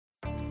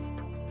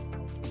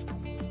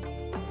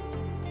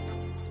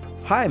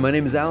Hi, my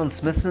name is Alan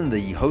Smithson,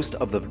 the host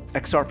of the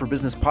XR for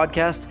Business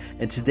podcast,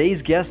 and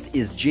today's guest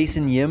is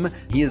Jason Yim.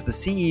 He is the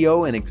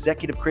CEO and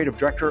Executive Creative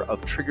Director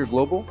of Trigger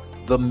Global,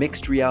 the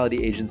mixed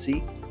reality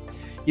agency.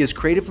 He has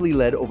creatively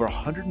led over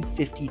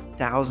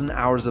 150,000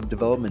 hours of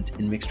development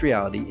in mixed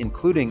reality,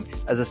 including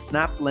as a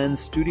SnapLens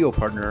studio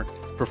partner,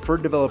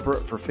 preferred developer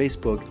for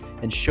Facebook,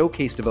 and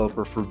showcase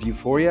developer for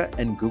Vuforia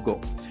and Google,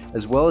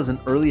 as well as an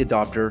early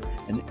adopter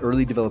and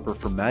early developer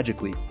for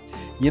Magic Leap.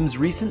 Yim's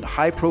recent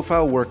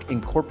high-profile work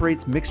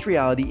incorporates mixed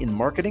reality in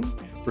marketing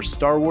for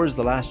Star Wars: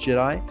 The Last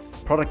Jedi,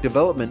 product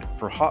development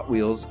for Hot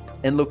Wheels,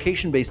 and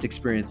location-based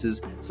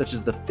experiences such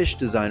as the Fish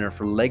Designer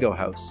for Lego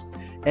House,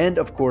 and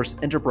of course,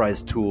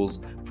 enterprise tools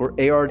for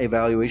AR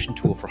evaluation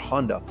tool for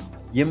Honda.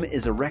 Yim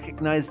is a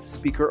recognized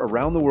speaker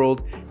around the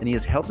world, and he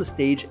has held the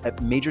stage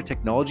at major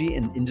technology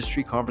and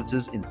industry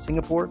conferences in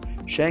Singapore,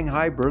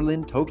 Shanghai,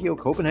 Berlin, Tokyo,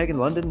 Copenhagen,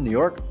 London, New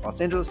York,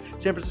 Los Angeles,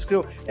 San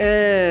Francisco,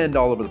 and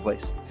all over the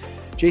place.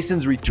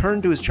 Jason's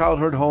returned to his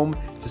childhood home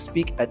to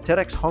speak at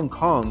TEDx Hong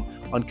Kong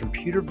on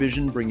computer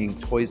vision bringing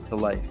toys to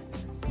life.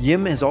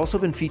 Yim has also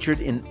been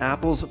featured in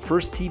Apple's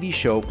first TV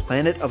show,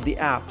 Planet of the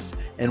Apps,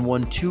 and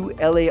won 2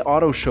 LA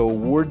Auto Show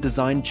Award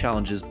Design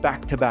Challenges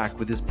back-to-back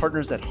with his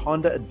partners at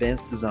Honda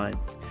Advanced Design.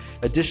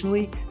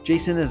 Additionally,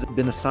 Jason has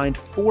been assigned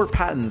 4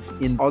 patents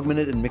in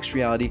augmented and mixed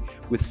reality,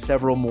 with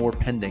several more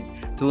pending.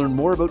 To learn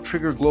more about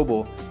Trigger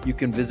Global, you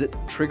can visit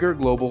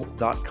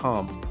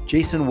triggerglobal.com.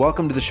 Jason,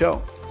 welcome to the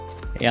show.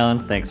 Hey,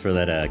 Alan, thanks for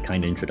that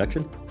kind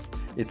introduction.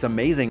 It's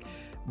amazing.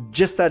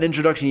 Just that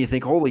introduction, you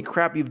think, holy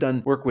crap, you've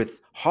done work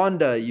with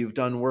Honda, you've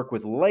done work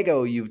with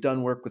Lego, you've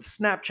done work with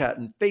Snapchat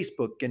and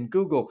Facebook and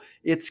Google.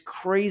 It's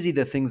crazy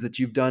the things that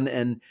you've done.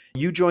 And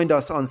you joined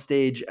us on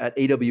stage at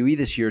AWE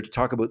this year to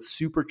talk about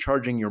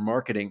supercharging your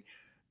marketing.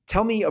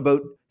 Tell me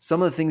about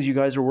some of the things you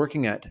guys are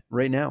working at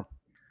right now.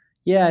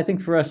 Yeah, I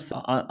think for us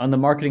on the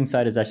marketing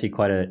side is actually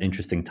quite an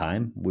interesting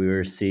time.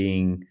 We're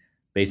seeing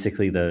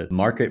basically the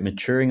market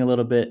maturing a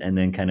little bit and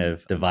then kind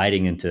of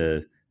dividing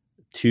into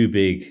 2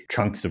 big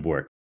chunks of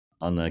work.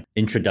 On the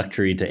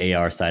introductory to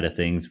AR side of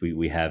things,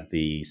 we have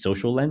the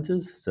social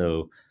lenses.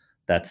 So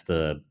that's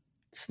the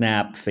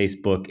Snap,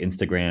 Facebook,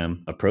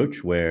 Instagram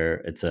approach, where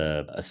it's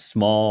a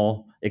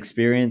small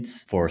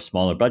experience for a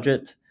smaller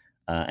budget,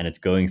 and it's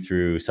going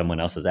through someone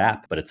else's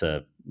app, but it's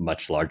a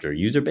much larger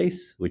user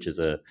base, which is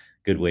a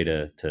good way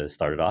to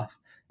start it off.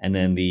 And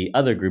then the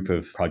other group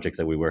of projects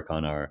that we work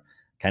on are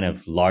kind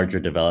of larger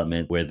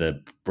development where the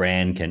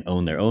brand can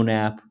own their own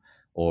app,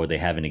 or they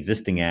have an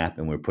existing app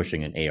and we're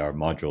pushing an AR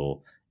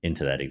module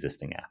into that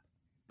existing app.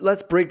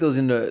 Let's break those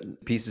into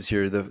pieces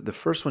here. The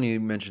first one you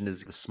mentioned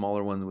is the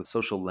smaller one with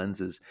social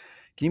lenses.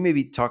 Can you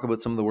maybe talk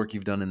about some of the work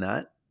you've done in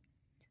that?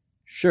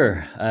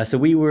 Sure. So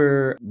we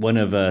were one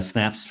of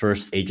Snap's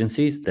first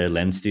agencies, their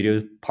Lens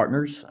Studio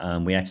partners.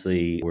 We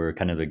actually were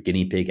kind of the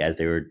guinea pig as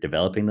they were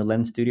developing the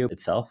Lens Studio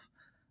itself.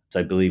 So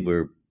I believe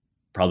we're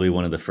probably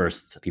one of the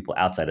first people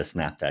outside of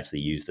Snap to actually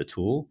use the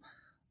tool.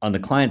 On the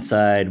client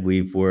side,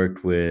 we've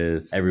worked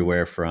with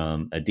everywhere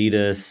from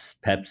Adidas,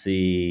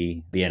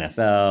 Pepsi, the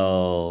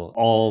NFL,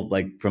 all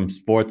like from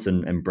sports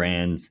and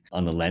brands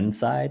on the Lens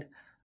side.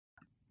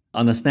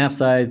 On the Snap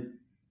side,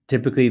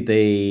 typically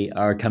they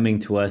are coming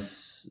to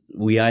us.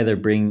 We either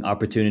bring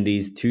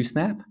opportunities to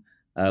Snap,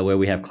 where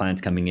we have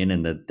clients coming in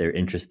and that they're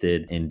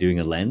interested in doing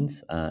a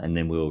lens, and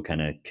then we'll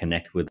kind of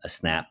connect with a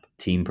Snap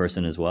team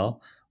person as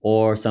well.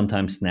 Or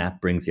sometimes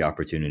Snap brings the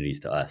opportunities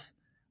to us,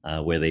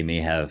 where they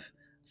may have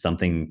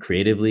something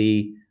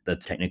creatively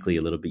that's technically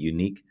a little bit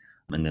unique,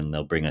 and then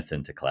they'll bring us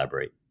in to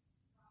collaborate.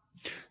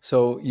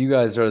 So you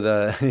guys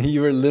are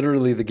you are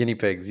literally the guinea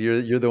pigs.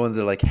 You're the ones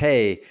that are like,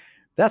 hey,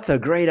 that's a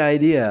great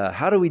idea.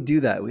 How do we do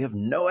that? We have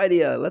no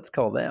idea. Let's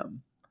call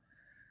them.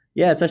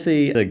 Yeah, it's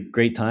actually a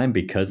great time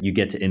because you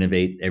get to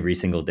innovate every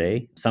single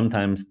day.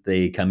 Sometimes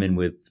they come in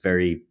with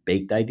very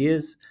baked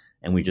ideas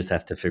and we just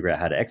have to figure out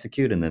how to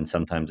execute. And then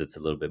sometimes it's a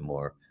little bit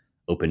more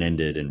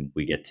open-ended and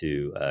we get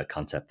to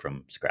concept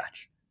from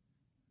scratch.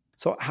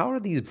 So how are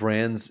these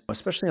brands,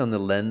 especially on the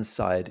lens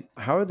side,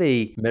 how are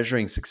they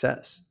measuring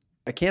success?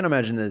 I can't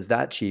imagine it's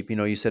that cheap.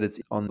 You said it's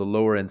on the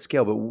lower end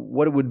scale, but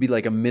what would be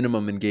like a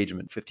minimum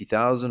engagement,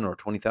 50,000 or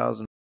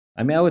 20,000?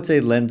 I mean, I would say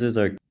lenses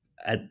are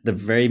at the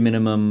very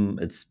minimum,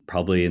 it's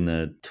probably in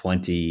the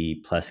 20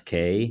 plus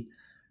K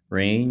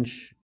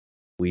range.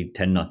 We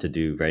tend not to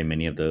do very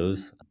many of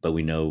those, but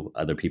we know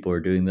other people are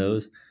doing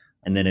those.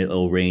 And then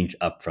it'll range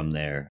up from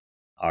there.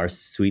 Our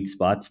sweet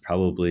spot's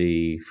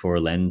probably for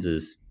a lens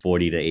is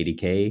 40 to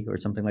 80K or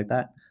something like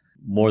that.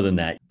 More than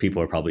that,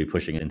 people are probably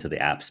pushing it into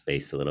the app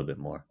space a little bit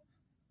more.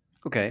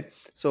 Okay.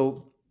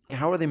 So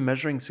how are they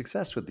measuring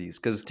success with these?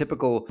 Because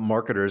typical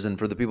marketers, and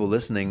for the people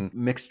listening,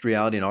 mixed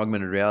reality and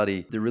augmented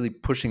reality, they're really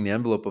pushing the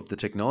envelope of the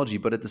technology.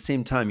 But at the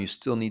same time, you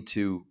still need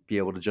to be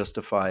able to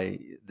justify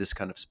this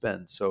kind of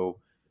spend. So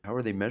how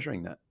are they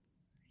measuring that?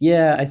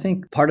 Yeah, I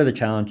think part of the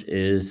challenge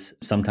is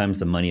sometimes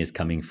the money is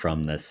coming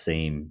from the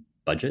same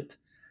budget.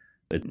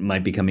 It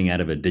might be coming out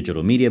of a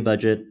digital media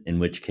budget, in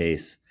which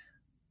case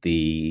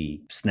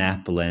The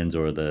Snap lens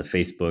or the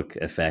Facebook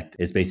effect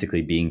is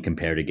basically being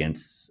compared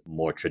against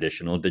more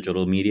traditional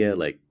digital media,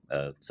 like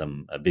a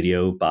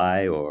video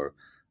buy or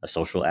a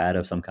social ad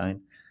of some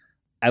kind.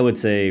 I would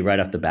say right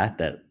off the bat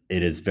that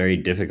it is very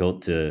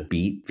difficult to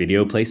beat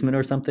video placement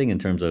or something in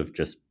terms of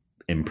just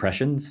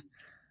impressions.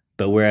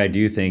 But where I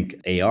do think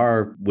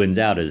AR wins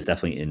out is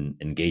definitely in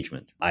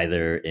engagement,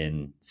 either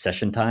in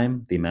session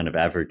time, the amount of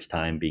average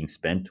time being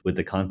spent with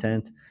the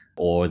content,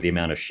 or the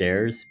amount of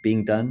shares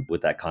being done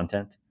with that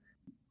content.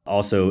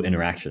 Also,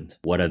 interactions.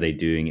 What are they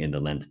doing in the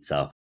lens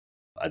itself?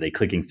 Are they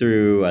clicking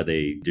through? Are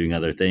they doing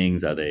other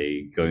things? Are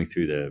they going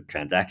through the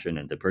transaction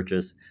and the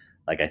purchase?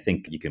 Like, I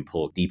think you can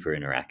pull deeper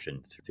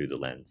interaction through the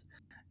lens.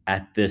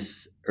 At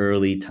this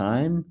early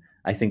time,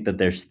 I think that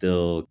there's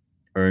still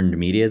earned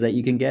media that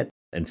you can get.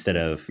 Instead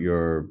of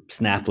your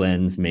Snap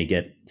lens may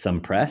get some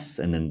press,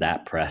 and then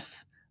that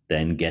press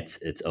then gets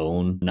its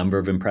own number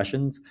of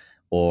impressions.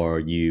 Or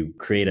you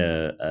create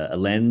a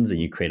lens and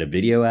you create a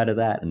video out of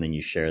that, and then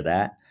you share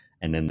that.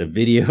 And then the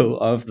video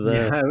of the.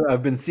 Yeah,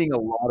 I've been seeing a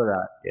lot of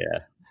that. Yeah.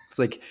 It's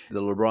like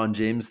the LeBron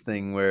James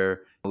thing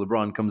where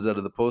LeBron comes out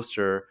of the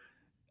poster.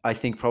 I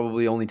think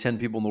probably only 10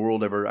 people in the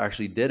world ever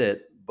actually did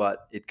it,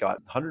 but it got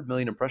 100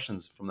 million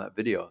impressions from that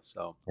video.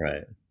 So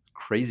Right. it's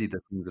crazy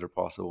the things that are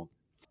possible.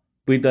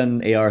 We've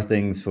done AR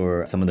things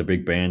for some of the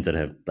big brands that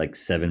have like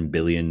 7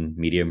 billion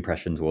media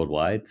impressions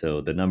worldwide.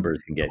 So the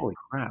numbers can get Holy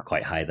crap.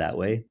 quite high that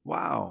way.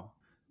 Wow.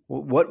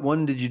 What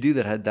one did you do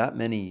that had that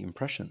many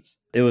impressions?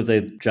 It was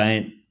a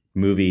giant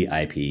movie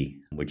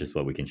IP, which is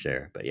what we can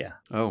share. But yeah.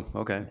 Oh,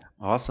 okay.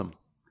 Awesome.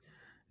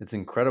 It's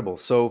incredible.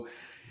 So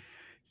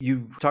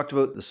you talked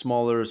about the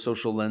smaller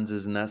social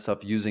lenses and that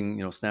stuff using,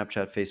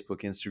 Snapchat,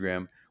 Facebook,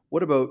 Instagram.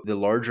 What about the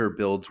larger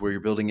builds where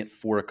you're building it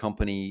for a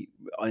company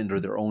under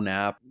their own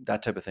app,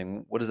 that type of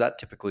thing? What does that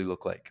typically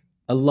look like?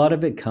 A lot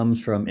of it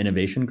comes from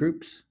innovation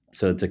groups.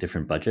 So it's a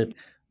different budget.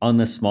 On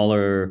the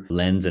smaller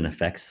lens and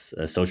effects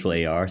social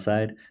AR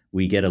side,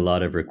 we get a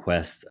lot of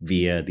requests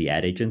via the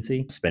ad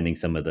agency, spending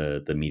some of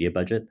the media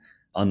budget.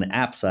 On the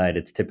app side,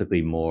 it's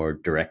typically more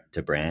direct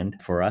to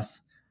brand for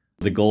us.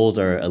 The goals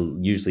are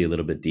usually a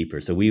little bit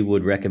deeper. So we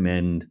would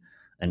recommend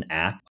an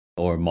app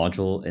or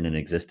module in an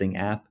existing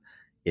app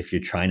if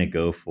you're trying to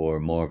go for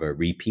more of a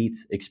repeat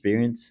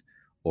experience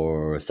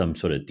or some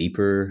sort of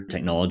deeper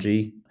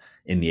technology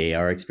in the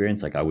AR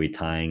experience. Like, are we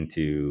tying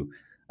to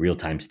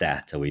real-time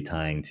stats? Are we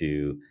tying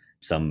to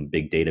some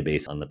big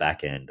database on the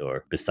back end,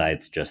 or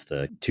besides just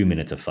the 2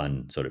 minutes of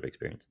fun sort of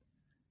experience?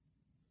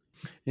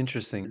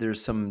 Interesting.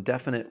 There's some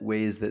definite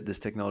ways that this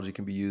technology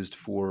can be used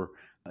for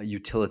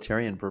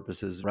utilitarian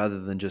purposes rather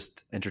than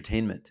just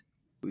entertainment.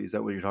 Is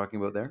that what you're talking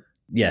about there?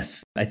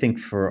 Yes. I think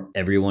for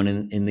everyone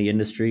in the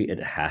industry,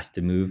 it has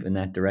to move in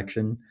that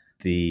direction.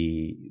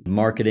 The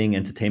marketing,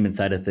 entertainment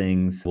side of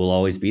things will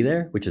always be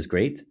there, which is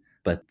great.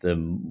 But the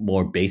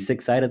more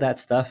basic side of that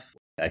stuff,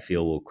 I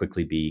feel will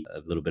quickly be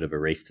a little bit of a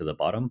race to the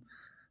bottom.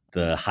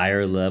 The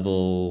higher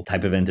level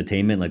type of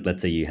entertainment, like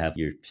let's say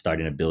you're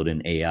starting to build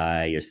in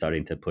AI, you're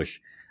starting to push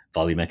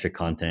volumetric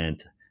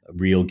content,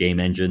 real game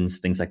engines,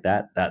 things like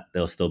that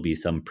there'll still be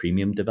some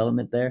premium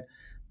development there.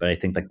 But I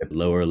think like the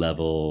lower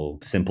level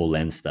simple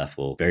lens stuff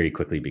will very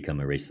quickly become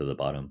a race to the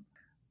bottom.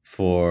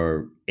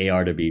 For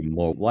AR to be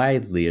more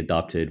widely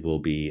adopted will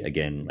be,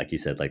 again, like you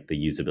said, like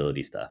the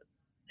usability stuff.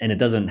 And it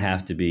doesn't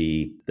have to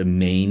be the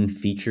main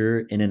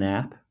feature in an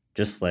app,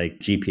 just like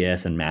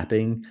GPS and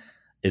mapping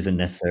isn't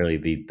necessarily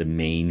the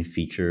main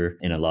feature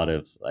in a lot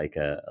of like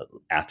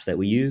apps that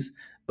we use,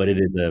 but it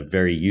is a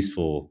very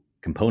useful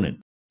component.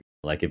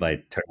 Like if I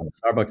turn on the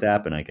Starbucks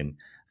app and I can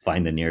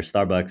find the nearest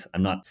Starbucks,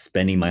 I'm not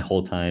spending my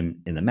whole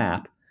time in the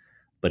map,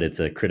 but it's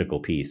a critical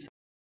piece.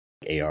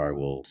 AR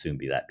will soon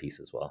be that piece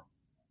as well.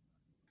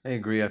 I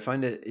agree. I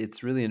find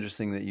it's really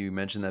interesting that you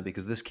mentioned that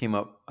because this came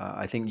up.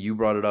 I think you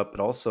brought it up,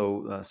 but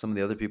also some of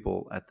the other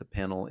people at the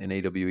panel in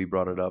AWE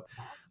brought it up.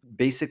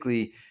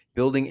 Basically,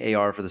 building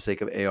AR for the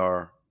sake of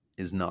AR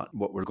is not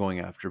what we're going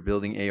after.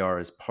 Building AR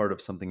is part of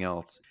something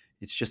else.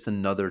 It's just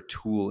another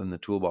tool in the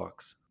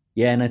toolbox.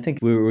 Yeah, and I think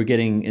we're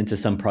getting into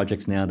some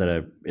projects now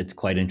that it's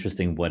quite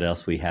interesting what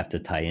else we have to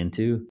tie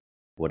into,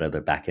 what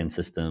other backend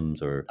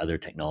systems or other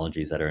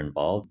technologies that are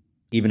involved.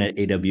 Even at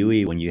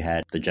AWE, when you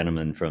had the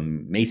gentleman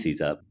from Macy's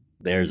up,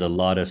 there's a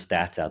lot of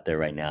stats out there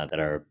right now that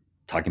are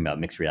talking about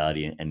mixed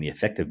reality and the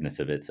effectiveness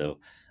of it. So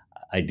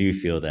I do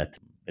feel that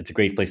it's a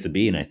great place to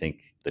be, and I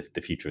think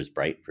the future is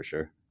bright for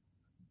sure.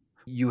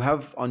 You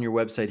have on your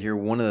website here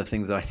one of the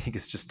things that I think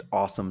is just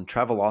awesome,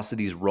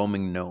 Travelocity's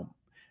Roaming Gnome.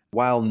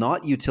 While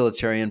not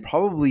utilitarian,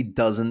 probably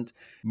doesn't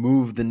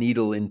move the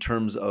needle in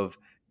terms of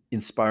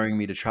inspiring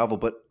me to travel,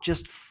 but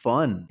just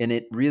fun. And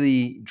it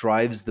really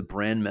drives the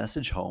brand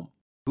message home.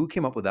 Who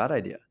came up with that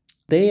idea?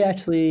 They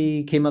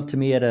actually came up to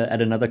me at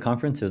another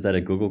conference. It was at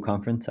a Google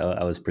conference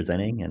I was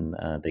presenting, and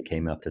they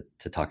came up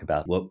to talk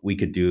about what we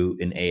could do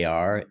in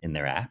AR in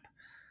their app.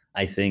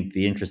 I think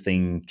the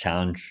interesting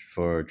challenge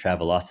for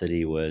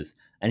Travelocity was,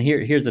 and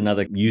here's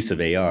another use of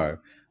AR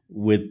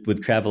with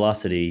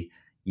Travelocity.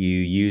 you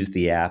use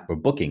the app for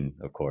booking,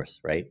 of course,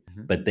 right?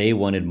 Mhm. But they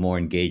wanted more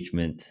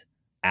engagement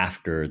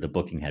after the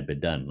booking had been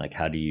done. Like,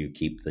 how do you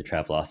keep the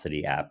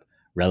Travelocity app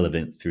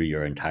relevant through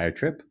your entire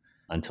trip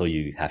until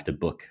you have to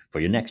book for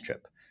your next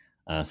trip?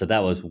 So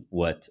that was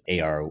what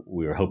AR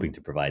we were hoping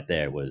to provide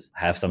there, was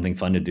have something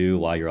fun to do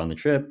while you're on the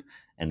trip,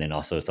 and then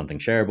also something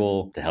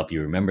shareable to help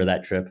you remember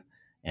that trip.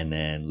 And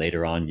then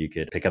later on, you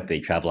could pick up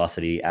the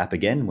Travelocity app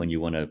again when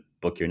you want to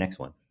book your next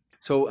one.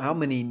 So how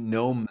many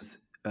gnomes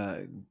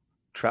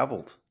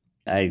traveled?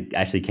 I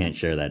actually can't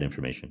share that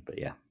information, but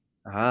yeah.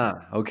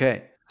 Ah,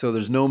 okay. So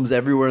there's gnomes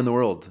everywhere in the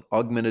world,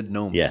 augmented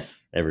gnomes.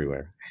 Yes,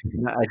 everywhere.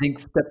 I think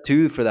step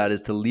 2 for that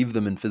is to leave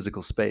them in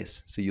physical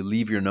space. So you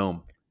leave your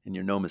gnome, and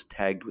your gnome is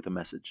tagged with a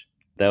message.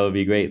 That would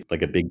be great.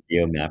 Like a big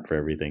geo map for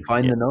everything.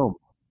 Find Yeah. the gnome.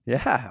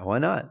 Yeah, why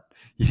not?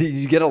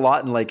 You get a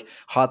lot in like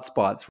hot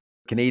spots.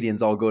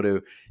 Canadians all go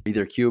to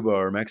either Cuba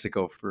or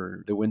Mexico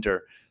for the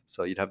winter.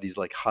 So you'd have these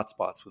like hot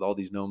spots with all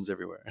these gnomes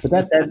everywhere.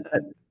 But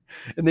that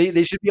And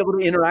they should be able to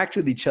interact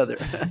with each other.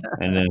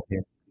 and then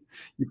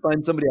You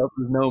find somebody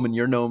else's gnome and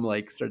your gnome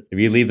like starts if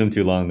you leave them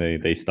too long,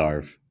 they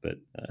starve. But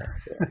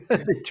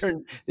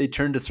they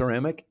turn to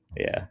ceramic.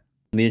 yeah.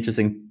 And the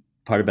interesting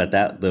part about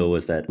that, though,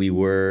 was that we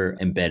were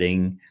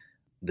embedding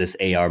this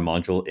AR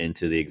module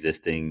into the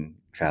existing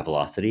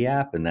Travelocity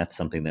app. And that's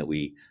something that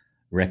we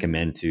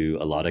recommend to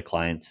a lot of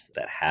clients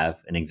that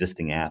have an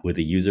existing app with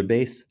a user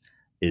base,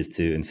 is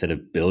to, instead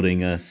of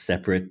building a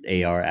separate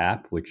AR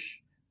app,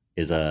 which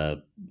is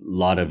a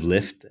lot of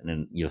lift, and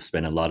then you'll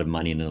spend a lot of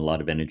money and a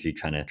lot of energy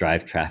trying to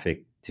drive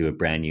traffic to a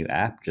brand new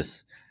app,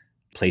 just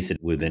place it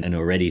within an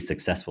already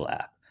successful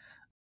app.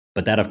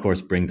 But that, of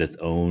course, brings its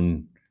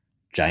own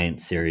giant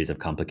series of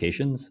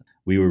complications.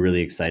 We were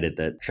really excited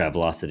that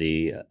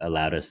Travelocity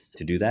allowed us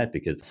to do that,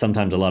 because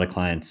sometimes a lot of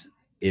clients,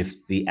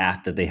 if the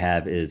app that they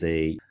have is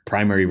a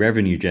primary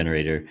revenue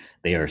generator,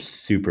 they are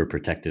super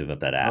protective of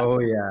that app. Oh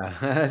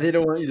yeah, they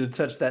don't want you to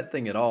touch that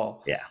thing at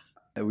all. Yeah.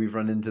 We've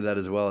run into that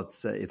as well.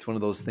 It's one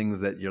of those things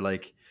that you're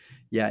like,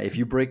 yeah, if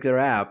you break their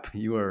app,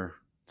 you are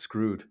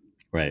screwed.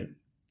 Right.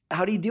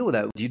 How do you deal with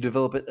that? Do you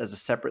develop it as a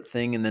separate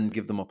thing and then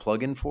give them a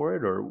plugin for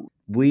it, or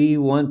We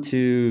want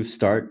to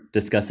start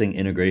discussing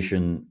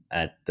integration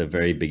at the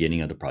very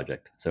beginning of the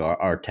project. So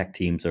our tech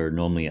teams are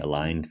normally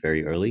aligned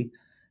very early.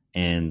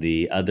 And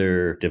the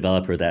other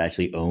developer that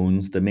actually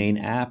owns the main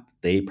app,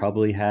 they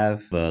probably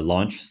have a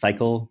launch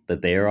cycle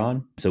that they are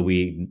on. So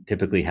we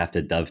typically have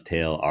to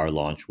dovetail our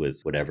launch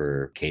with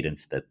whatever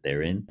cadence that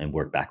they're in and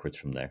work backwards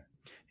from there.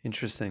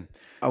 Interesting.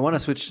 I want to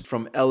switch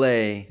from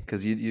LA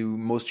because you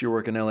most of your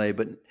work in LA,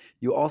 but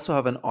you also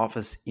have an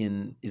office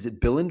in, is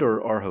it Billund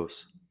or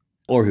Aarhus?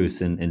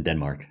 Aarhus in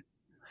Denmark.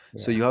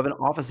 So you have an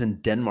office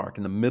in Denmark,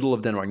 in the middle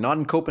of Denmark, not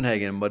in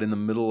Copenhagen, but in the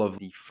middle of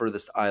the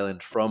furthest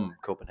island from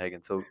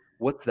Copenhagen. So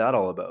what's that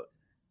all about?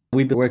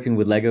 We've been working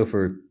with Lego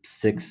for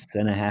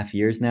 6.5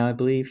 years now, I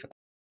believe.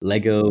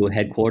 Lego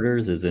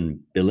headquarters is in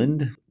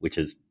Billund, which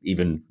is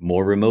even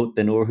more remote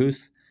than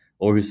Aarhus.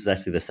 Aarhus is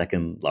actually the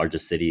second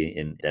largest city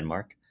in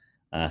Denmark.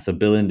 So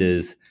Billund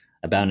is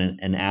about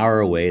an hour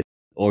away.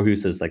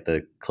 Aarhus is like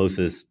the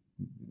closest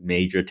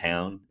major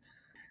town.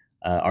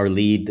 Our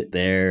lead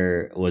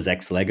there was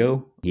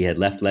ex-Lego. He had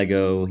left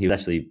Lego. He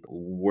actually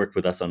worked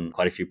with us on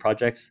quite a few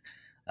projects.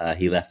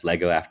 He left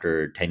Lego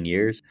after 10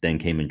 years, then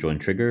came and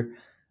joined Trigger.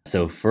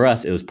 So for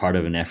us, it was part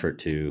of an effort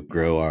to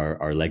grow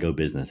our Lego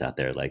business out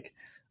there. Like,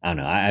 I don't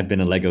know, I've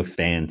been a Lego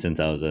fan since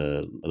I was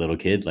a little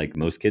kid, like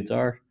most kids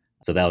are.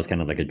 So that was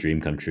kind of like a dream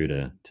come true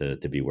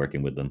to be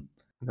working with them.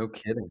 No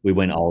kidding. We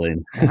went all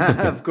in.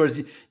 Of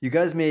course, you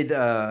guys made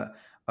a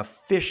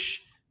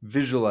fish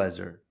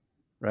visualizer,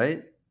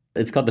 right?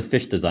 It's called the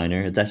Fish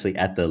Designer. It's actually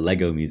at the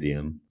Lego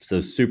Museum.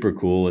 So super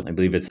cool. I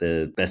believe it's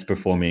the best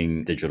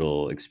performing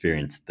digital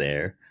experience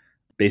there.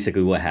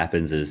 Basically what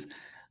happens is,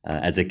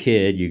 as a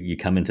kid, you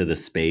come into the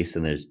space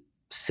and there's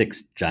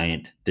 6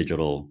 giant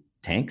digital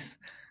tanks.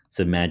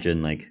 So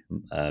imagine like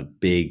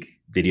big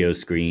video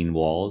screen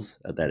walls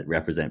that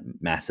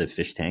represent massive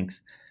fish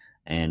tanks.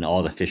 And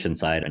all the fish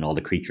inside and all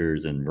the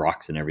creatures and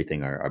rocks and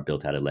everything are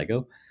built out of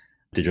Lego,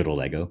 digital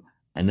Lego.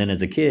 And then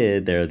as a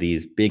kid, there are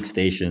these big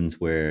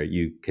stations where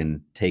you can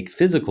take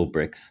physical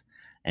bricks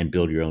and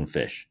build your own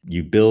fish.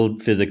 You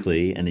build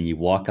physically, and then you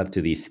walk up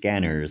to these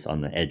scanners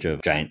on the edge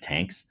of giant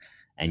tanks,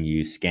 and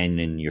you scan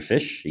in your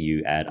fish.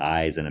 You add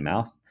eyes and a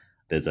mouth.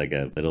 There's like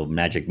a little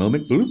magic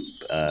moment, boop,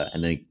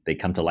 and then they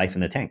come to life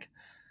in the tank.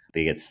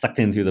 They get sucked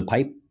in through the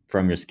pipe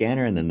from your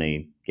scanner, and then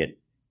they get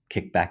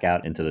kicked back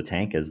out into the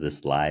tank as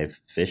this live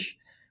fish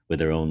with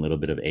their own little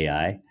bit of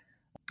AI.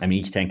 I mean,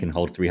 each tank can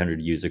hold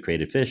 300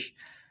 user-created fish.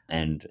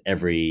 And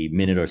every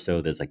minute or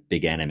so, there's like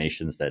big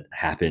animations that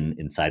happen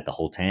inside the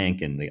whole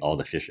tank, and all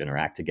the fish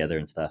interact together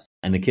and stuff.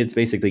 And the kids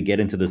basically get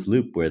into this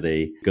loop where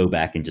they go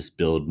back and just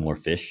build more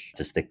fish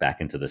to stick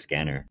back into the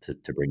scanner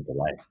to bring to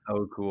life.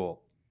 Oh,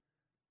 cool.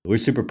 We're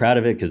super proud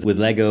of it because with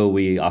Lego,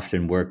 we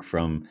often work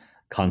from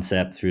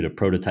concept through to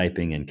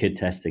prototyping and kid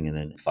testing and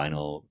then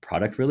final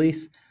product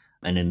release.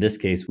 And in this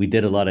case, we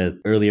did a lot of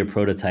earlier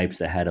prototypes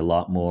that had a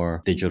lot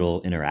more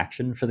digital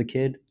interaction for the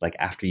kid. Like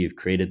after you've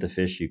created the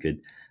fish, you could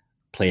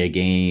play a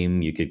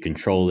game, you could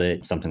control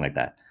it, something like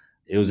that.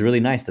 It was really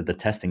nice that the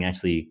testing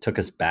actually took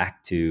us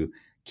back to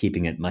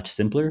keeping it much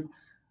simpler.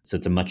 So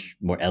it's a much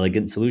more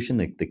elegant solution.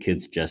 The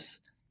kids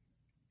just,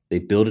 they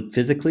build it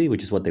physically,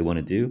 which is what they want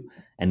to do.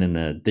 And then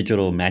the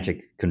digital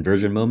magic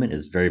conversion moment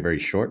is very, very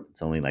short.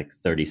 It's only like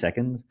 30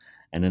 seconds.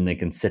 And then they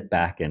can sit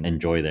back and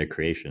enjoy their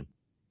creation.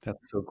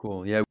 That's so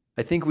cool. Yeah.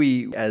 I think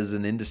we, as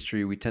an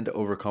industry, we tend to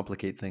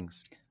overcomplicate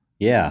things.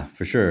 Yeah,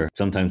 for sure.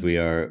 Sometimes we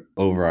are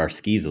over our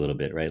skis a little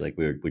bit, right? Like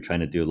we're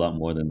trying to do a lot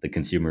more than the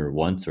consumer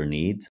wants or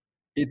needs.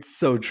 It's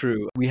so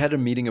true. We had a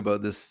meeting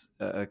about this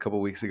a couple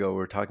of weeks ago. We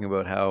were talking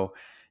about how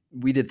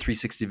we did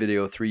 360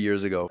 video 3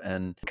 years ago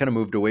and kind of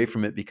moved away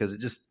from it because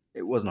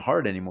it wasn't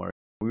hard anymore.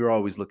 We were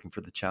always looking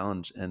for the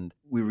challenge, and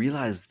we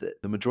realized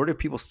that the majority of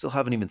people still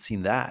haven't even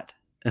seen that.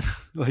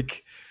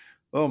 Like,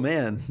 oh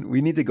man, we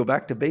need to go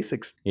back to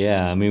basics.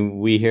 Yeah, I mean,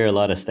 we hear a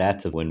lot of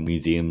stats of when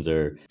museums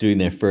are doing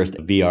their first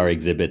VR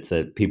exhibits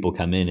that people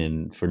come in,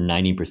 and for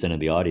 90% of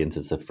the audience,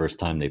 it's the first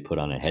time they put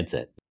on a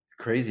headset.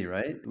 Crazy,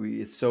 right?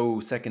 It's so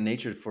second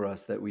nature for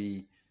us that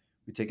we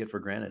take it for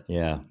granted.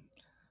 Yeah.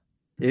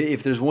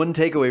 If there's one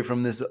takeaway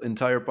from this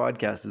entire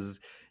podcast is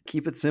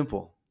keep it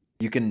simple.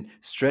 You can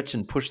stretch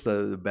and push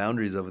the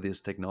boundaries of this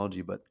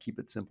technology, but keep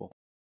it simple.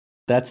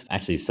 That's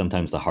actually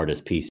sometimes the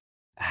hardest piece.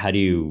 How do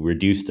you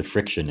reduce the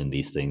friction in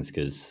these things?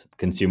 Because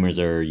consumers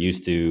are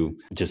used to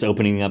just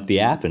opening up the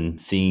app and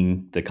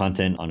seeing the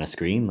content on a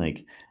screen.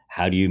 Like,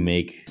 how do you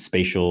make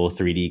spatial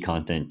 3D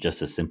content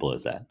just as simple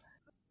as that?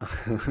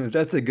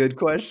 That's a good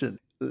question.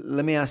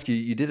 Let me ask you,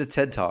 you did a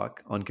TED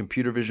Talk on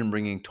computer vision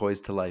bringing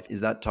toys to life. Is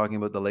that talking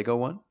about the Lego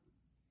one?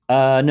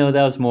 No,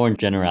 that was more in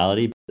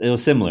generality. It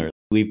was similar.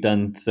 We've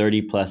done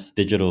 30 plus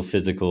digital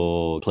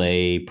physical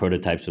play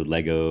prototypes with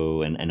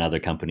Lego and other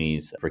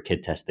companies for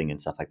kid testing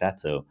and stuff like that.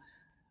 So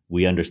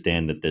we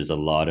understand that there's a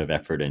lot of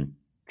effort in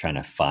trying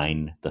to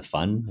find the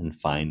fun and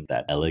find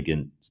that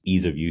elegant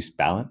ease of use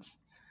balance.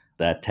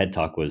 That TED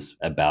Talk was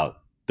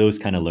about those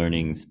kind of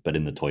learnings, but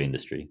in the toy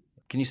industry.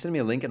 Can you send me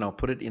a link and I'll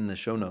put it in the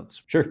show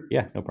notes? Sure.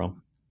 Yeah, no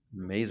problem.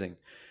 Amazing.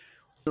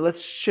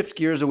 Let's shift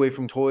gears away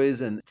from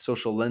toys and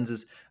social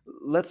lenses.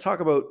 Let's talk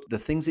about the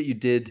things that you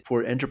did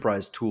for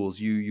enterprise tools.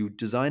 You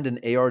designed an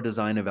AR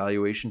design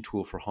evaluation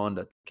tool for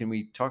Honda. Can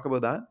we talk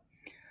about that?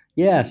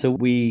 Yeah, so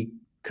we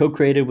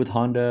co-created with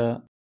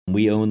Honda.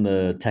 We own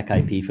the tech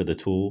IP for the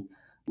tool.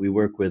 We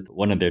work with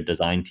one of their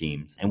design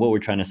teams. And what we're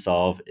trying to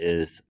solve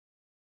is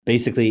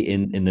basically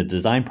in the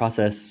design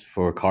process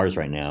for cars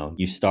right now,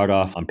 you start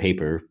off on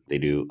paper, they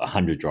do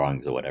 100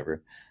 drawings or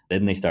whatever.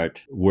 Then they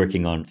start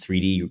working on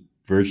 3D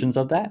versions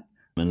of that.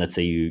 And let's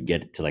say you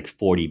get to like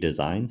 40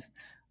 designs.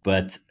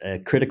 But a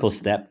critical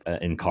step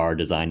in car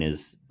design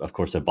is, of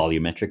course, a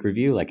volumetric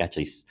review, like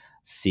actually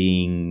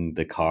seeing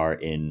the car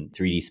in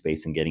 3D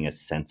space and getting a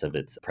sense of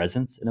its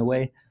presence in a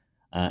way.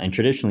 And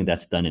traditionally,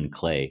 that's done in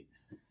clay.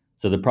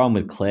 So the problem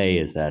with clay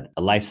is that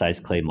a life-size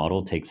clay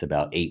model takes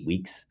about 8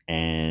 weeks,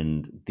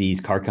 and these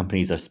car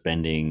companies are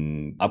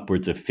spending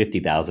upwards of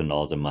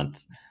 $50,000 a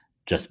month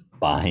just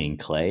buying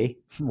clay.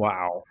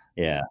 Wow.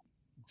 Yeah.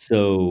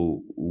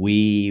 So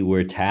we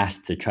were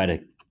tasked to try to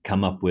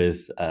come up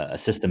with a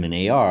system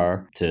in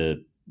AR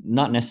to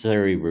not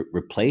necessarily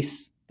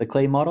replace the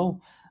clay model,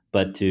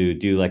 but to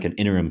do like an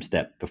interim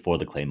step before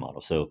the clay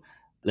model. So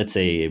let's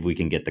say if we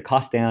can get the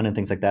cost down and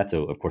things like that.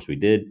 So of course we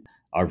did.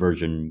 Our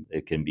version,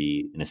 it can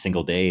be in a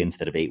single day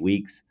instead of 8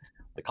 weeks.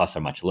 The costs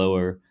are much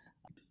lower.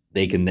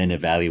 They can then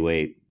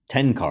evaluate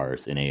 10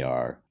 cars in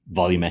AR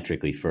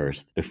volumetrically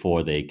first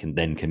before they can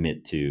then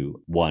commit to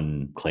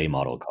one clay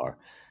model car.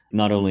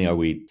 Not only are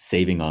we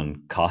saving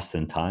on costs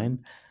and time,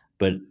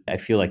 but I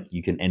feel like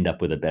you can end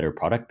up with a better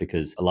product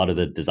because a lot of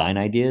the design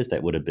ideas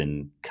that would have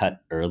been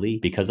cut early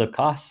because of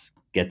costs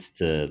gets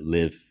to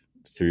live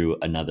through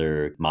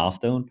another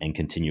milestone and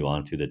continue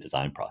on through the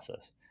design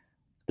process.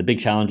 The big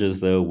challenges,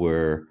 though,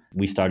 were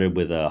we started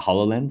with a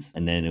HoloLens,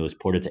 and then it was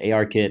ported to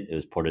ARKit, it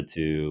was ported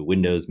to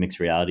Windows Mixed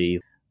Reality,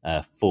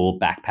 a full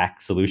backpack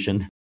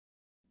solution.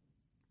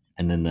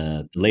 And then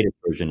the latest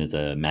version is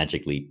a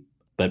Magic Leap.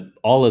 But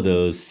all of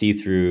those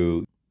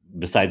see-through,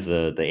 besides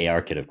the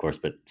ARKit, of course,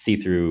 but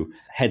see-through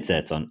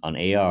headsets on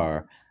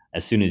AR,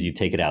 as soon as you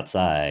take it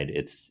outside,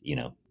 it's,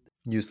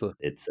 Useless.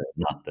 it's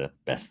not the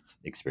best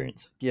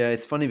experience. Yeah,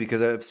 it's funny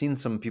because I've seen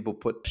some people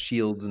put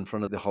shields in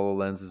front of the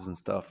HoloLenses and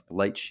stuff,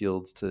 light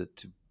shields to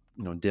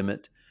dim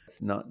it.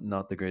 It's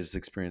not the greatest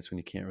experience when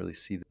you can't really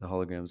see the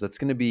holograms. That's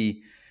going to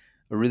be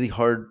a really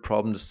hard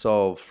problem to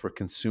solve for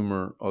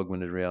consumer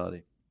augmented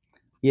reality.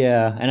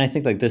 Yeah, and I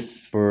think like this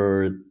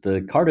for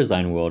the car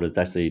design world, it's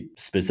actually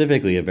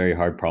specifically a very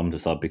hard problem to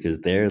solve because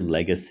their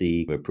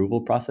legacy approval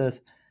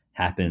process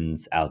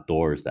happens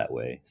outdoors that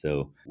way.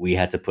 So we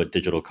had to put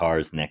digital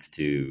cars next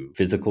to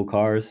physical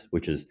cars,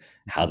 which is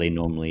how they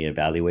normally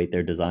evaluate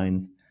their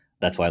designs.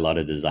 That's why a lot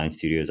of design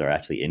studios are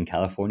actually in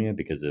California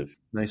because of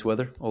Nice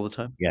weather all the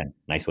time.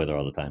 nice weather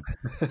all the time.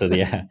 So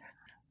yeah,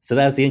 so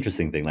that's the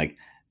interesting thing. Like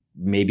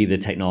maybe the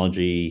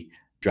technology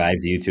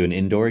drives you to an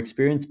indoor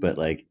experience, but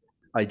like,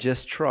 I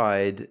just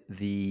tried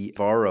the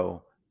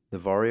Vario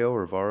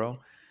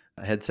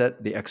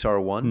headset, the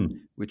XR1, hmm,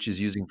 which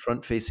is using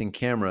front-facing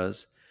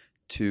cameras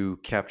to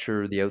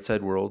capture the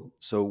outside world.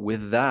 So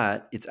with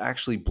that, it's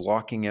actually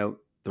blocking out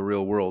the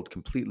real world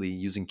completely,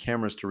 using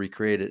cameras to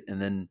recreate it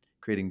and then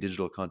creating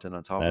digital content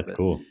on top of that's it.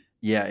 cool.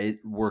 Yeah, it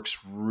works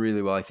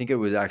really well. I think it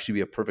would actually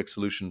be a perfect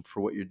solution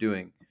for what you're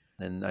doing.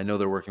 And I know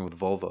they're working with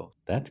Volvo.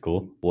 That's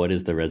cool. What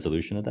is the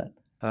resolution of that?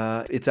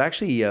 It's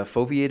actually a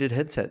foveated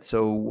headset.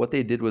 So what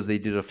they did was they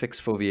did a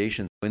fixed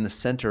foveation. In the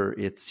center,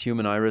 it's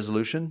human eye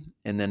resolution,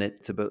 and then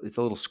it's a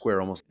little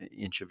square, almost an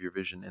inch of your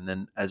vision. And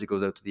then as it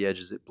goes out to the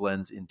edges, it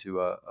blends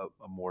into a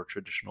more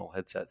traditional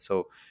headset.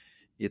 So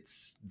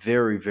it's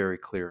very, very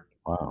clear,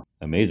 Wow,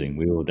 amazing.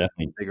 We will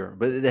definitely. bigger.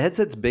 But the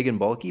headset's big and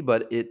bulky,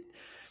 but it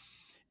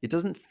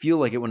doesn't feel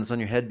like it when it's on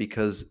your head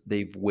because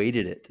they've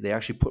weighted it. They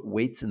actually put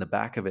weights in the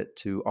back of it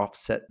to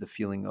offset the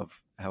feeling of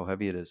how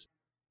heavy it is.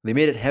 They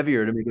made it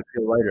heavier to make it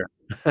feel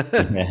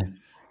lighter. Yeah.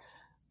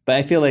 But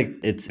I feel like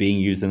it's being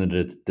used in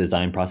the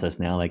design process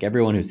now. Like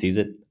everyone who sees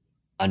it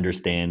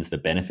understands the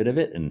benefit of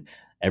it, and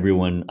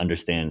everyone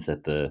understands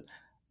that the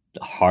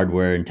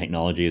hardware and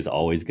technology is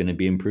always going to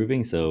be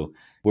improving. So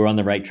we're on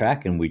the right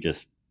track, and we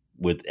just,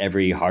 with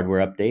every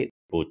hardware update,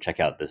 we'll check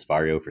out this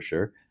Vario for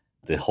sure.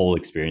 The whole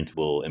experience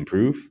will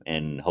improve,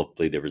 and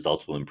hopefully the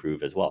results will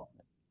improve as well.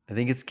 I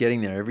think it's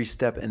getting there every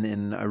step.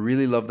 And I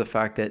really love the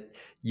fact that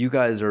you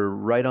guys are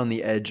right on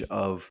the edge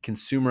of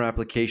consumer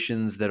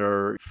applications that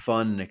are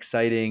fun and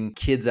exciting,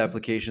 kids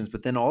applications,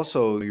 but then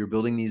also you're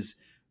building these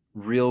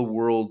real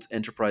world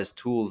enterprise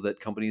tools that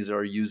companies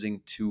are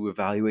using to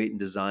evaluate and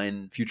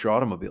design future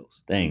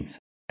automobiles. Thanks.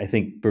 I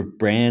think for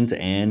brands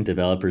and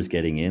developers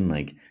getting in,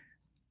 like,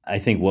 I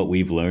think what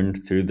we've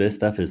learned through this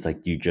stuff is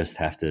like you just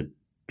have to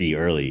be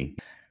early.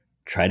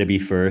 Try to be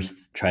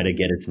first, try to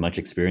get as much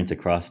experience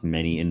across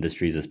many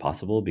industries as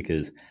possible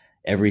because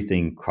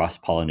everything cross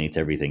pollinates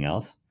everything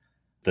else.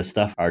 The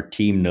stuff our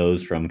team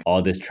knows from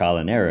all this trial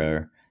and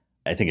error,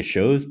 I think it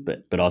shows,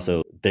 but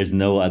also there's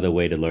no other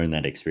way to learn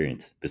that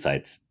experience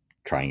besides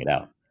trying it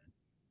out.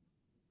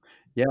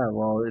 Yeah,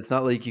 well, it's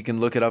not like you can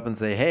look it up and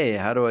say, "Hey,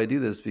 how do I do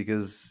this?"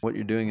 Because what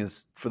you're doing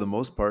is, for the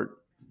most part,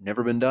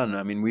 never been done.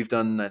 I mean, we've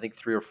done, I think,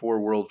 3 or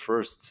 4 world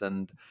firsts,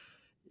 and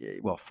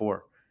well,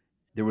 four.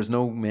 There was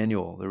no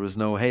manual. There was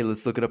no, "Hey,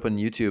 let's look it up on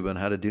YouTube on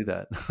how to do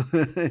that."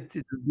 It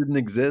didn't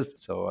exist.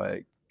 So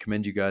I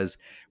commend you guys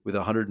with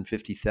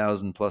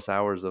 150,000 plus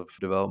hours of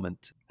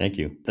development, Thank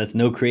you. That's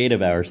no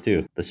creative hours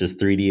too. That's just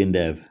 3D and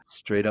dev.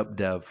 straight up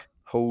dev.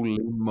 Holy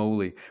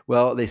moly!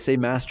 Well, they say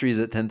mastery is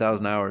at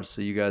 10,000 hours,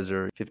 so you guys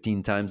are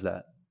 15 times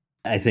that.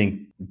 I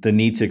think the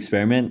need to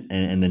experiment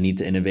and the need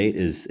to innovate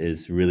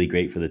is really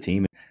great for the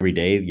team. Every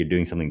day you're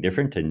doing something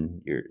different,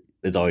 and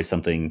there's always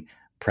something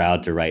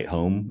proud to write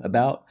home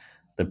about.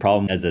 The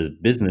problem as a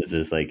business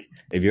is like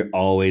if you're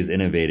always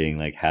innovating,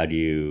 like how do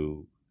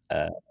you?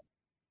 Uh,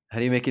 How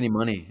do you make any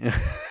money?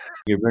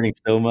 you're burning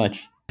so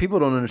much. People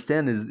don't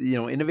understand is,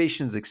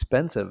 innovation is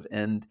expensive,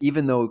 and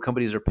even though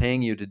companies are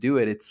paying you to do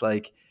it, it's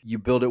like you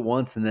build it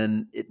once and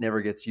then it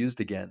never gets used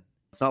again.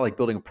 It's not like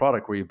building a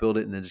product where you build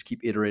it and then just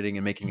keep iterating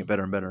and making it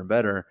better and better and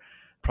better.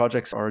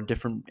 Projects are a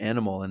different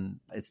animal, and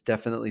it's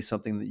definitely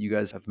something that you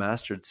guys have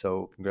mastered,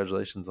 so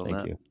congratulations on Thank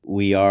that. you.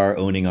 We are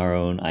owning our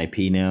own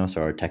IP now,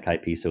 so our tech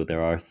IP. So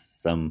there are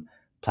some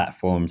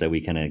platforms that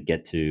we kind of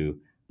get to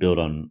build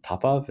on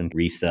top of and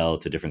resell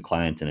to different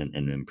clients and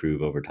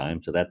improve over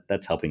time. So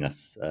that's helping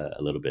us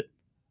a little bit.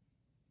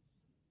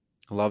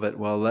 Love it.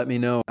 Well, let me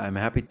know. I'm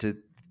happy to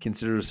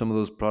consider some of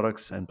those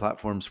products and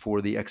platforms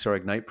for the XR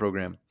Ignite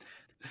program.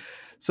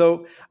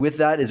 So, with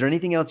that, is there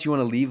anything else you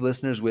want to leave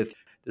listeners with?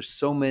 There's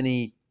so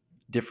many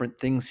different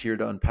things here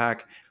to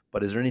unpack,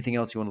 but is there anything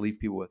else you want to leave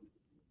people with?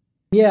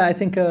 Yeah, I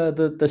think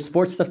the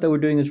sports stuff that we're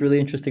doing is really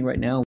interesting right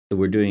now. So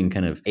we're doing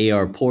kind of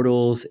AR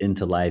portals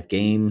into live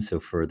games. So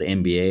for the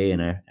NBA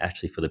and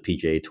actually for the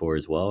PGA Tour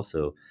as well.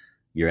 So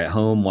you're at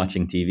home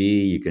watching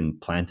TV, you can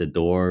plant a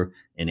door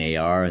in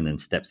AR and then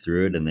step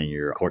through it, and then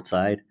you're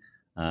courtside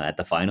at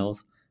the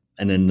finals.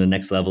 And then the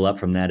next level up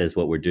from that is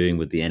what we're doing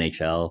with the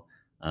NHL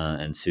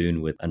and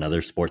soon with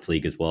another sports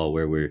league as well,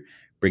 where we're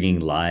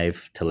bringing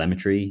live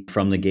telemetry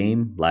from the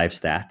game, live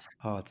stats.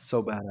 Oh, it's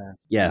so badass.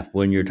 Yeah,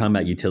 when you're talking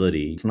about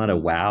utility, it's not a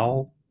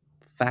wow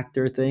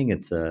factor thing.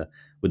 It's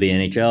with the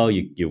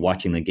NHL, you're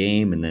watching the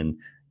game, and then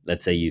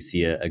let's say you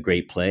see a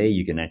great play,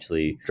 you can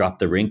actually drop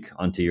the rink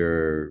onto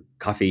your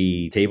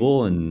coffee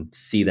table and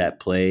see that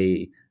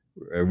play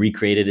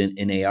recreated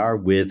in AR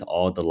with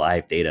all the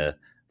live data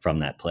from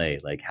that play,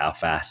 like how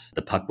fast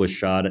the puck was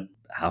shot,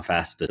 how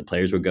fast the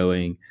players were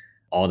going,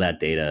 all that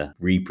data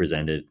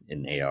represented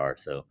in AR.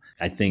 So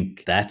I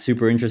think that's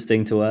super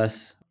interesting to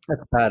us.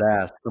 That's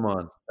badass. Come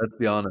on, let's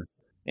be honest.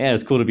 Yeah,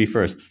 it's cool to be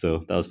first.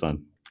 So that was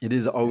fun. It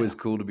is always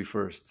cool to be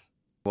first.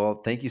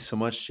 Well, thank you so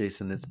much,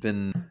 Jason. It's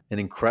been an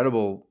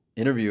incredible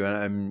interview,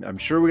 and I'm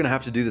sure we're gonna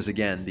have to do this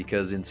again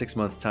because in 6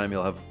 months' time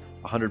you'll have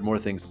 100 more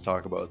things to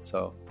talk about.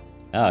 So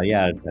Oh,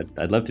 yeah,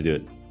 I'd love to do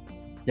it.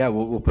 Yeah,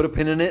 we'll put a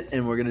pin in it,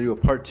 and we're going to do a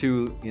part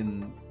 2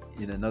 in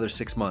another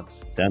 6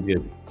 months. Sounds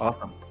good.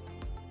 Awesome.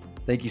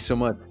 Thank you so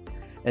much.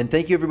 And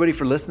thank you, everybody,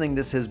 for listening.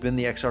 This has been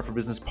the XR for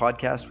Business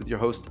podcast with your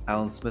host,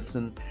 Alan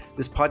Smithson.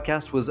 This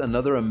podcast was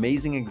another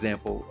amazing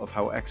example of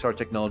how XR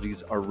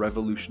technologies are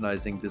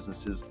revolutionizing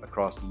businesses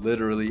across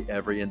literally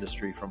every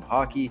industry, from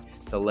hockey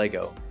to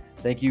Lego.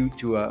 Thank you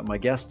to my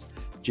guest,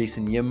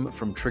 Jason Yim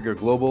from Trigger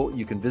Global.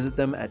 You can visit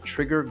them at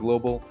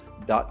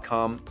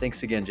triggerglobal.com.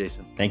 Thanks again,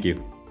 Jason. Thank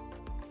you.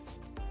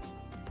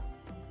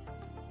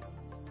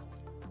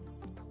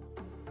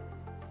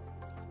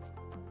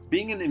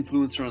 Being an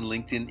influencer on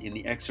LinkedIn in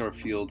the XR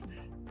field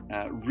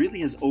really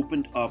has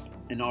opened up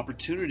an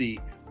opportunity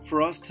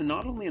for us to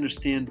not only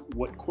understand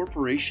what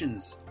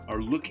corporations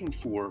are looking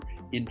for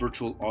in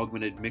virtual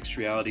augmented mixed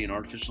reality and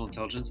artificial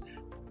intelligence,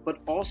 but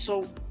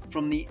also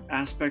from the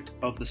aspect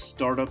of the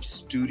startups,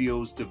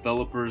 studios,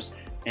 developers,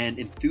 and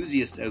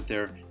enthusiasts out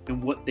there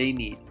and what they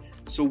need.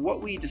 So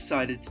what we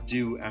decided to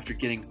do after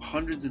getting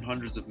hundreds and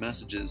hundreds of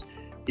messages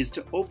is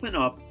to open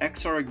up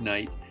XR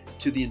Ignite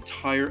to the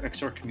entire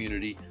XR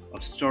community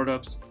of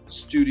startups,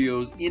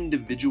 studios,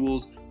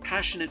 individuals,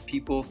 passionate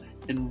people,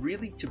 and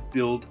really to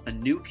build a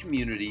new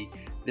community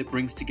that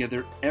brings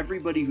together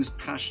everybody who's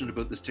passionate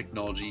about this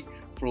technology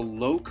for a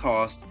low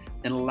cost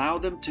and allow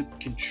them to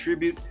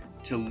contribute,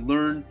 to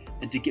learn,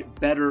 and to get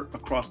better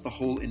across the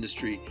whole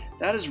industry.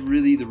 That is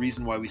really the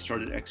reason why we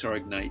started XR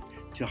Ignite,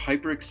 to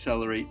hyper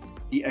accelerate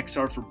the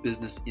XR for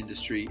business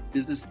industry,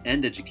 business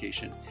and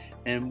education.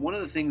 And one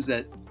of the things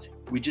that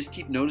we just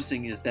keep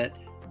noticing is that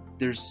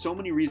there's so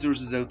many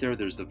resources out there.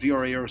 There's the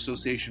VR/AR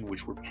Association,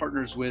 which we're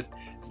partners with.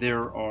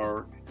 There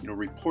are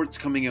reports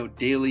coming out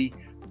daily,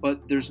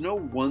 but there's no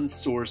one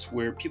source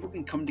where people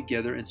can come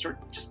together and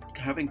start just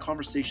having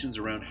conversations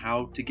around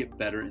how to get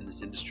better in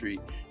this industry.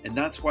 And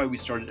that's why we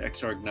started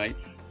XR Ignite.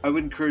 I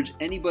would encourage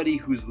anybody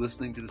who's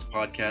listening to this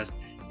podcast,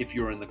 if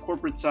you're in the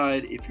corporate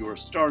side, if you're a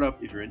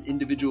startup, if you're an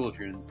individual, if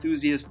you're an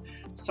enthusiast,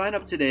 sign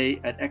up today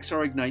at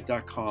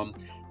xrignite.com,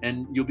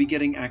 and you'll be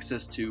getting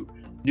access to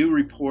new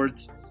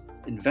reports,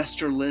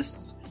 investor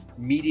lists,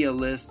 media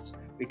lists,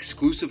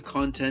 exclusive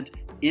content,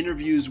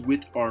 interviews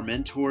with our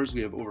mentors.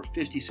 We have over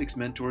 56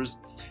 mentors.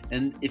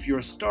 And if you're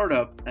a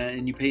startup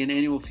and you pay an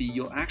annual fee,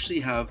 you'll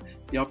actually have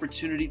the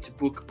opportunity to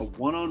book a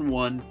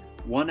one-on-one,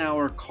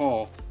 1-hour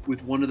call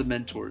with one of the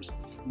mentors.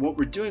 What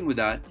we're doing with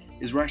that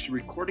is we're actually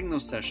recording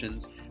those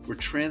sessions, we're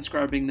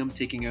transcribing them,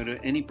 taking out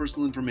any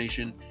personal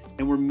information,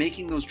 and we're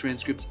making those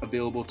transcripts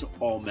available to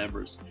all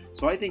members.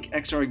 So I think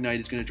XR Ignite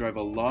is going to drive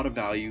a lot of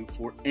value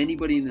for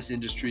anybody in this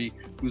industry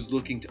who's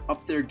looking to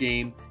up their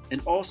game,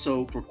 and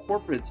also for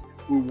corporates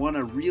who want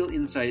a real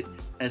insight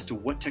as to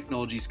what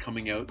technology is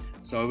coming out.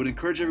 So I would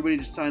encourage everybody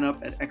to sign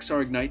up at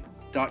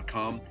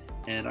xrignite.com,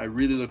 and I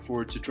really look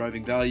forward to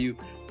driving value,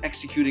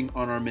 executing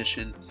on our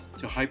mission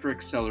to hyper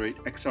accelerate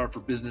XR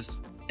for business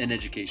and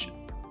education.